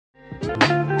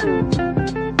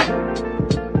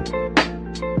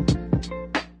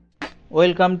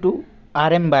Welcome to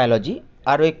RM biology.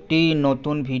 আরও একটি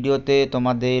নতুন ভিডিওতে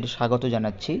তোমাদের স্বাগত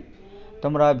জানাচ্ছি।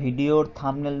 তোমরা ভিডিওর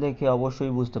থাম্বনেল দেখে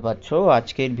অবশ্যই বুঝতে পারছো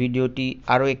আজকের ভিডিওটি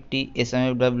আরও একটি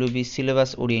SMFWB সিলেবাস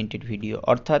ওরিয়েন্টেড ভিডিও,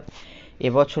 অর্থাৎ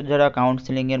এবছর যারা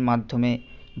কাউন্সেলিংয়ের মাধ্যমে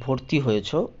ভর্তি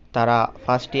হয়েছো তারা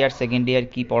ফার্স্ট ইয়ার সেকেন্ড ইয়ার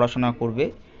কী পড়াশোনা করবে,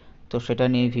 তো সেটা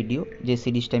নিয়ে ভিডিও। যে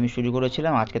সিরিজটা আমি শুরু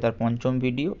করেছিলাম আজকে তার পঞ্চম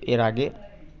ভিডিও। এর আগে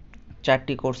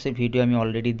 4টি কোর্সের ভিডিও আমি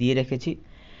অলরেডি দিয়ে রেখেছি,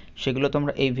 সেগুলো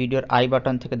তোমরা এই ভিডিওর আই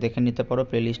বাটন থেকে দেখে নিতে পারো।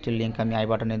 প্লেলিস্টের লিঙ্ক আমি আই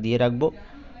বাটনে দিয়ে রাখবো।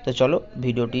 তো চলো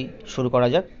ভিডিওটি শুরু করা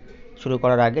যাক। শুরু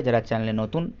করার আগে যারা চ্যানেলে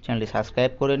নতুন, চ্যানেলটি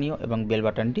সাবস্ক্রাইব করে নিও এবং বেল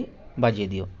বাটনটি বাজিয়ে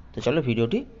দিও। তো চলো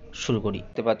ভিডিওটি শুরু করি।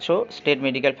 দেখতে পাচ্ছ state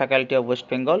medical faculty of West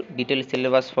Bengal detail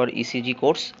syllabus for ECG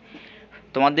course.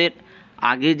 তোমাদের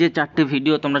আগে যে 4টে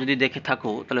ভিডিও তোমরা যদি দেখে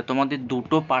থাকো তাহলে তোমাদের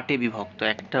দুটো পার্টে বিভক্ত,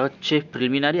 একটা হচ্ছে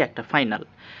প্রিলিমিনারি, একটা ফাইনাল।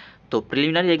 তো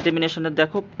প্রিলিমিনারি এক্সামিনেশনের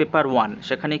দেখো পেপার 1,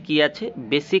 সেখানে কি আছে,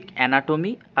 বেসিক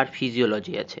অ্যানাটমি আর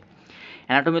ফিজিওলজি আছে।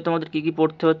 অ্যানাটমি তোমাদের কী কী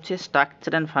পড়তে হচ্ছে,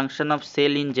 structure and function of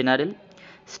sell in general,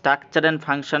 structure and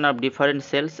function of different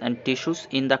sales and tissues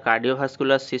in the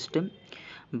cardiovascular system,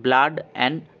 blood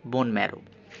and bone marrow,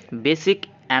 basic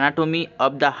anatomy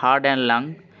of the heart and lung,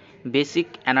 basic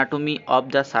anatomy of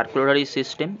the সার্কুলারি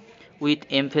system with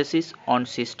emphasis on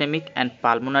systemic and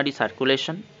pulmonary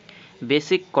circulation,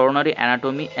 basic coronary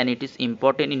anatomy and it is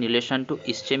important in relation to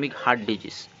ischemic heart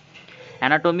disease,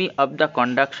 anatomy of the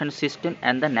conduction system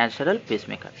and the natural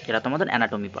pacemaker। এটা তোমাদের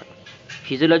anatomy part।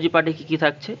 physiology পার্টে কি কি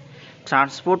থাকছে,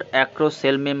 transport across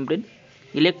cell membrane,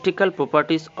 electrical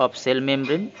properties of cell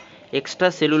membrane,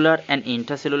 extracellular and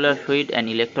intracellular fluid and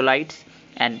electrolytes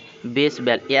and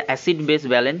acid base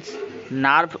balance,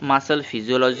 nerve muscle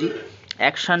physiology,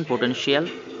 action potential,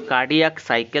 cardiac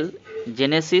cycle,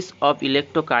 genesis of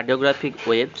electrocardiographic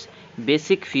waves,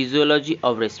 basic physiology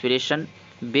of respiration,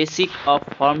 basic of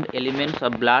formed elements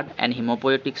of blood and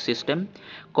hemopoietic system,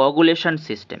 coagulation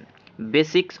system,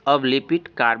 basics of lipid,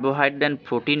 carbohydrate and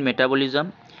protein metabolism,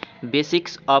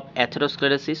 basics of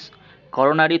atherosclerosis,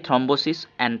 coronary thrombosis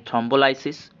and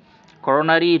thrombolysis,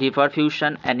 coronary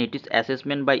reperfusion and its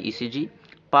assessment by ECG,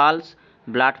 pulse,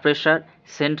 blood pressure,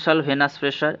 central venous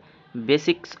pressure,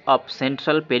 basics of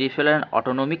central peripheral and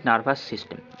autonomic nervous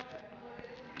system.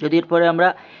 যদি এরপরে আমরা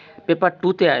paper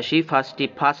 2তে আসি,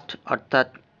 first অর্থাৎ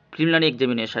preliminary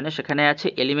এক্সামিনেশানে, সেখানে আছে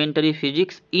elementary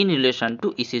physics in relation to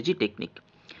ECG technique,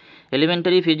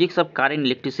 elementary physics of current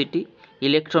electricity,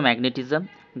 electromagnetism,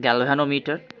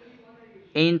 galvanometer,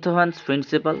 এইনথোভানস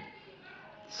principal,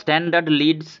 standard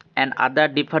Leeds and other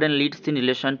different Leeds in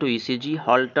relation to ECG,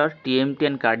 Holter, TMT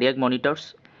and cardiac monitors,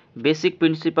 basic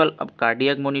principle of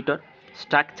cardiac monitor,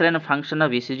 structure and function of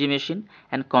ECG machine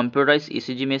and computerized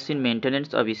ECG machine, maintenance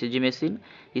of ECG machine,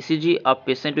 ECG of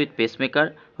patient with pacemaker,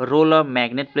 role of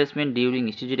magnet placement during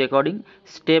ECG recording,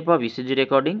 step of ECG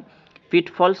recording,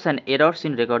 pitfalls and errors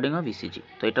in recording of ECG।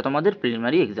 তো এটা তোমাদের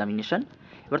preliminary examination.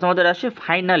 এবার তোমাদের আসে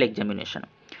final examination.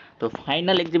 তো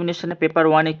final এক্সামিনেশনে paper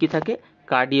 1-এ কী থাকে,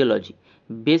 cardiology,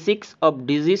 basics of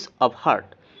disease of heart,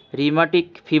 rheumatic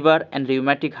fever and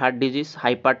rheumatic heart disease,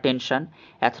 hypertension,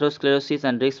 atherosclerosis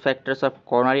and risk factors of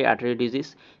coronary artery disease,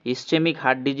 ischemic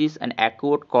heart disease and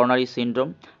acute coronary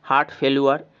syndrome, heart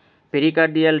failure,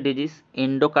 pericardial disease,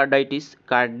 endocarditis,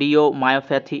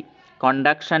 cardiomyopathy,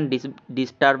 conduction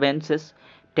disturbances,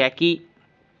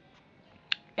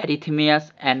 tachyarrhythmias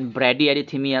and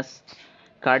bradyarrhythmias,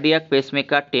 cardiac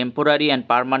pacemaker, temporary and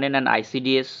permanent and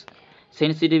ICDs,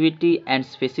 sensitivity and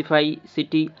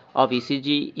specificity of ECG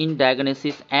in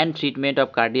diagnosis and treatment of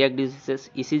cardiac diseases,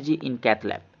 ECG in cath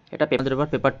lab। এটা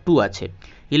paper 2 আছে,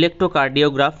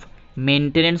 ইলেকট্রোকার্ডিওগ্রাফ,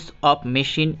 maintenance of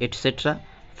machine etcetera,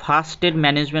 first aid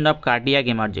management of cardiac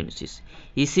emergencies,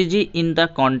 ECG in the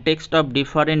context of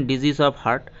different disease of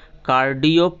heart,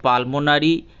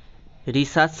 cardiopulmonary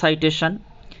resuscitation,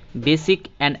 basic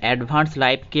and advanced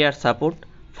life care support,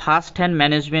 first hand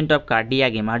management of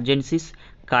cardiac emergencies,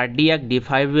 cardiac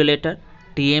defibrillator,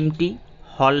 TMT,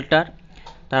 Holter,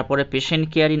 তারপরে patient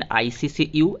care in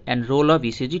ICCU and roll of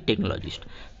ECG technologist.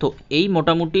 তো এই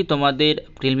মোটামুটি তোমাদের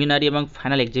preliminary এবং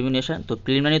final examination. তো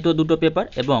প্রিলিমিনারিতেও দুটো paper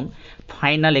এবং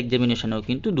final এক্সামিনেশানেও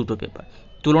কিন্তু দুটো পেপার।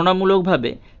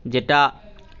 তুলনামূলকভাবে যেটা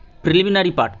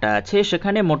প্রিলিমিনারি পার্টটা আছে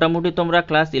সেখানে মোটামুটি তোমরা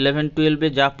ক্লাস 11-12-এ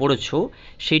যা পড়েছো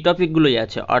সেই টপিকগুলোই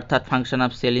আছে, অর্থাৎ function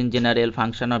of sell in general,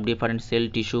 function of different sell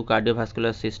tissue,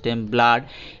 cardiovascular system, blood,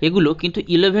 এগুলো কিন্তু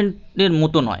 11-এর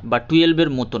মতো নয় বা 12-এর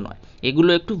মতো নয়,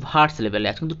 এগুলো একটু ভার্স লেভেলে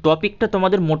আছে, কিন্তু টপিকটা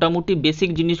তোমাদের মোটামুটি বেসিক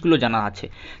জিনিসগুলো জানা আছে।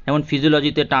 যেমন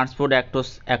ফিজিওলজিতে transport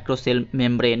across cell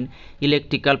membrane,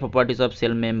 electrical properties of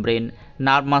cell membrane,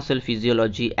 nerve muscle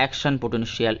physiology, action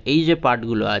potential, এই যে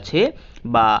পার্টগুলো আছে,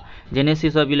 বা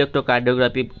জেনেসিস অফ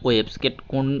ইলেকট্রোকার্ডিওগ্রাফি ওয়েভস,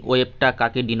 কোন ওয়েভটা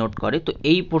কাকে ডিনোট করে, তো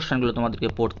এই পোর্শনগুলো তোমাদেরকে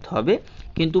পড়তে হবে।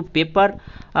 কিন্তু পেপার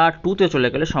 2তে চলে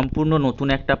গেলে সম্পূর্ণ নতুন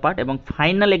একটা পার্ট, এবং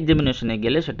ফাইনাল এক্সামিনেশনে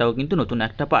গেলে সেটাও কিন্তু নতুন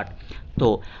একটা পার্ট। তো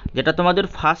যেটা তোমাদের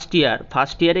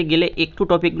ফার্স্ট ইয়ারে গেলে একটু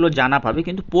টপিকগুলো জানা পাবে,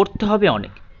 কিন্তু পড়তে হবে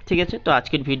অনেক। ঠিক আছে, তো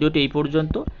আজকের ভিডিওটি এই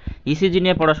পর্যন্ত। ইসিজি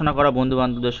নিয়ে পড়াশোনা করা বন্ধু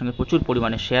বান্ধবদের সঙ্গে প্রচুর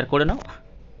পরিমাণে শেয়ার করে নাও।